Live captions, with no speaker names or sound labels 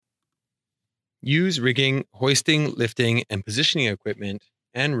Use rigging, hoisting, lifting, and positioning equipment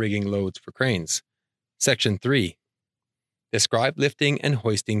and rigging loads for cranes. Section 3. Describe lifting and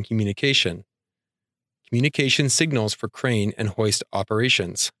hoisting communication. Communication signals for crane and hoist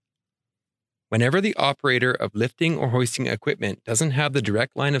operations. Whenever the operator of lifting or hoisting equipment doesn't have the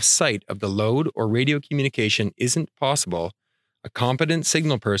direct line of sight of the load or radio communication isn't possible, a competent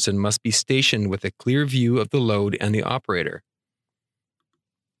signal person must be stationed with a clear view of the load and the operator.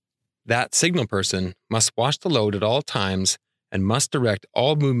 That signal person must watch the load at all times and must direct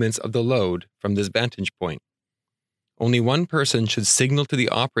all movements of the load from this vantage point. Only one person should signal to the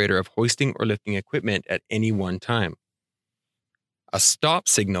operator of hoisting or lifting equipment at any one time. A stop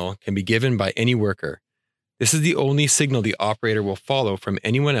signal can be given by any worker. This is the only signal the operator will follow from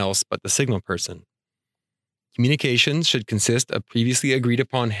anyone else but the signal person. Communications should consist of previously agreed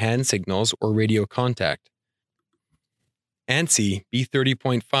upon hand signals or radio contact. ANSI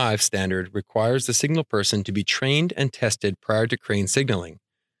B30.5 standard requires the signal person to be trained and tested prior to crane signaling.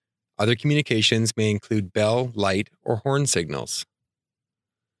 Other communications may include bell, light, or horn signals.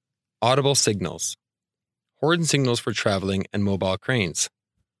 Audible signals. Horn signals for traveling and mobile cranes.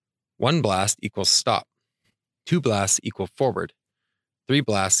 1 blast equals stop. 2 blasts equal forward. 3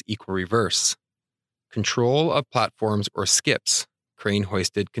 blasts equal reverse. Control of platforms or skips, crane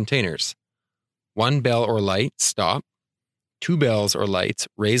hoisted containers. 1 bell or light, stop. 2 bells or lights,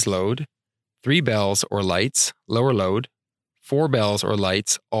 raise load. 3 bells or lights, lower load. 4 bells or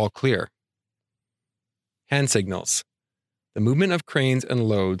lights, all clear. Hand signals. The movement of cranes and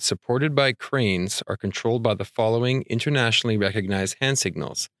loads supported by cranes are controlled by the following internationally recognized hand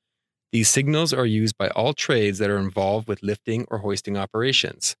signals. These signals are used by all trades that are involved with lifting or hoisting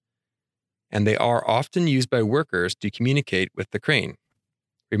operations, and they are often used by workers to communicate with the crane.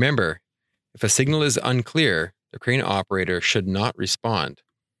 Remember, if a signal is unclear, the crane operator should not respond.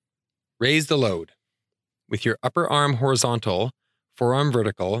 Raise the load. With your upper arm horizontal, forearm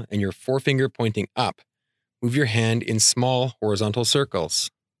vertical, and your forefinger pointing up, move your hand in small horizontal circles.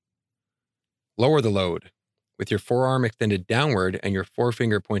 Lower the load. With your forearm extended downward and your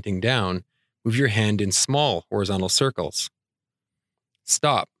forefinger pointing down, move your hand in small horizontal circles.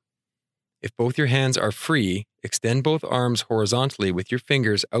 Stop. If both your hands are free, extend both arms horizontally with your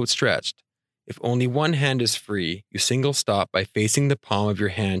fingers outstretched. If only one hand is free, you single stop by facing the palm of your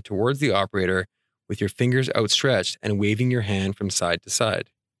hand towards the operator with your fingers outstretched and waving your hand from side to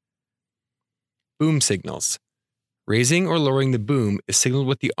side. Boom signals. Raising or lowering the boom is signaled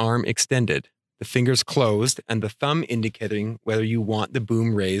with the arm extended, the fingers closed, and the thumb indicating whether you want the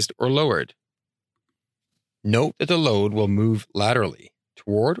boom raised or lowered. Note that the load will move laterally,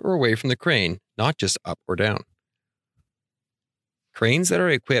 toward or away from the crane, not just up or down. Cranes that are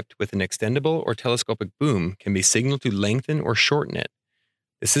equipped with an extendable or telescopic boom can be signaled to lengthen or shorten it.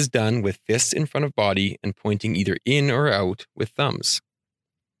 This is done with fists in front of body and pointing either in or out with thumbs.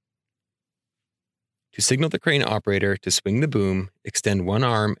 To signal the crane operator to swing the boom, extend one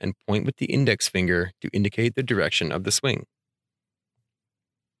arm and point with the index finger to indicate the direction of the swing.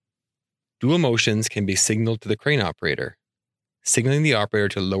 Dual motions can be signaled to the crane operator. Signaling the operator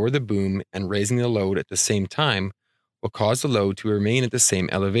to lower the boom and raising the load at the same time will cause the load to remain at the same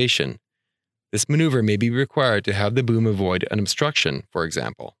elevation. This maneuver may be required to have the boom avoid an obstruction, for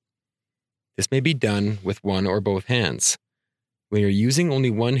example. This may be done with one or both hands. When you're using only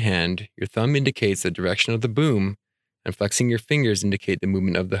one hand, your thumb indicates the direction of the boom, and flexing your fingers indicate the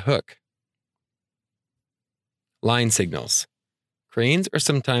movement of the hook. Line signals. Cranes are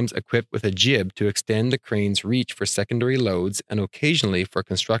sometimes equipped with a jib to extend the crane's reach for secondary loads and occasionally for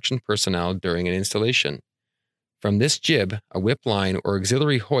construction personnel during an installation. From this jib, a whip line or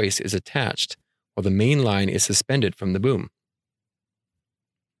auxiliary hoist is attached, while the main line is suspended from the boom.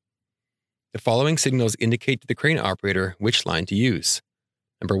 The following signals indicate to the crane operator which line to use.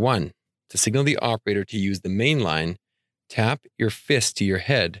 Number 1, to signal the operator to use the main line, tap your fist to your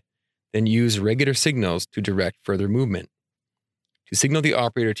head, then use regular signals to direct further movement. To signal the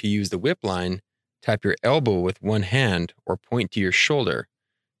operator to use the whip line, tap your elbow with one hand or point to your shoulder.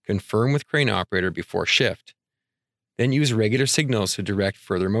 Confirm with crane operator before shift. Then use regular signals to direct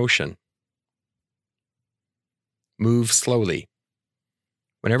further motion. Move slowly.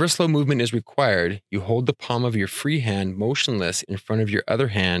 Whenever slow movement is required, you hold the palm of your free hand motionless in front of your other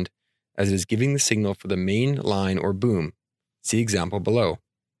hand as it is giving the signal for the main line or boom. See example below.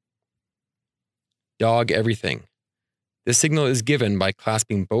 Dog everything. This signal is given by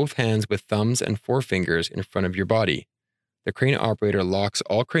clasping both hands with thumbs and forefingers in front of your body. The crane operator locks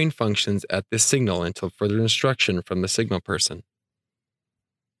all crane functions at this signal until further instruction from the signal person.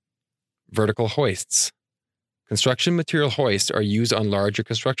 Vertical hoists. Construction material hoists are used on larger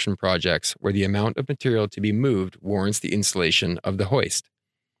construction projects where the amount of material to be moved warrants the installation of the hoist.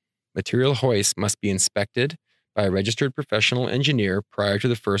 Material hoists must be inspected by a registered professional engineer prior to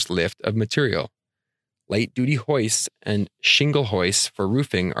the first lift of material. Light-duty hoists and shingle hoists for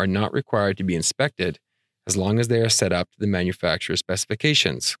roofing are not required to be inspected as long as they are set up to the manufacturer's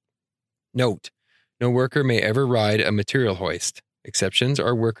specifications. Note: no worker may ever ride a material hoist. Exceptions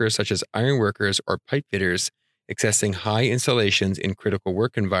are workers such as iron workers or pipe fitters accessing high installations in critical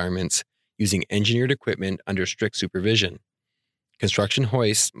work environments using engineered equipment under strict supervision. Construction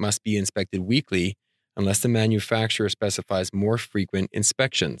hoists must be inspected weekly unless the manufacturer specifies more frequent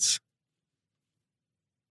inspections.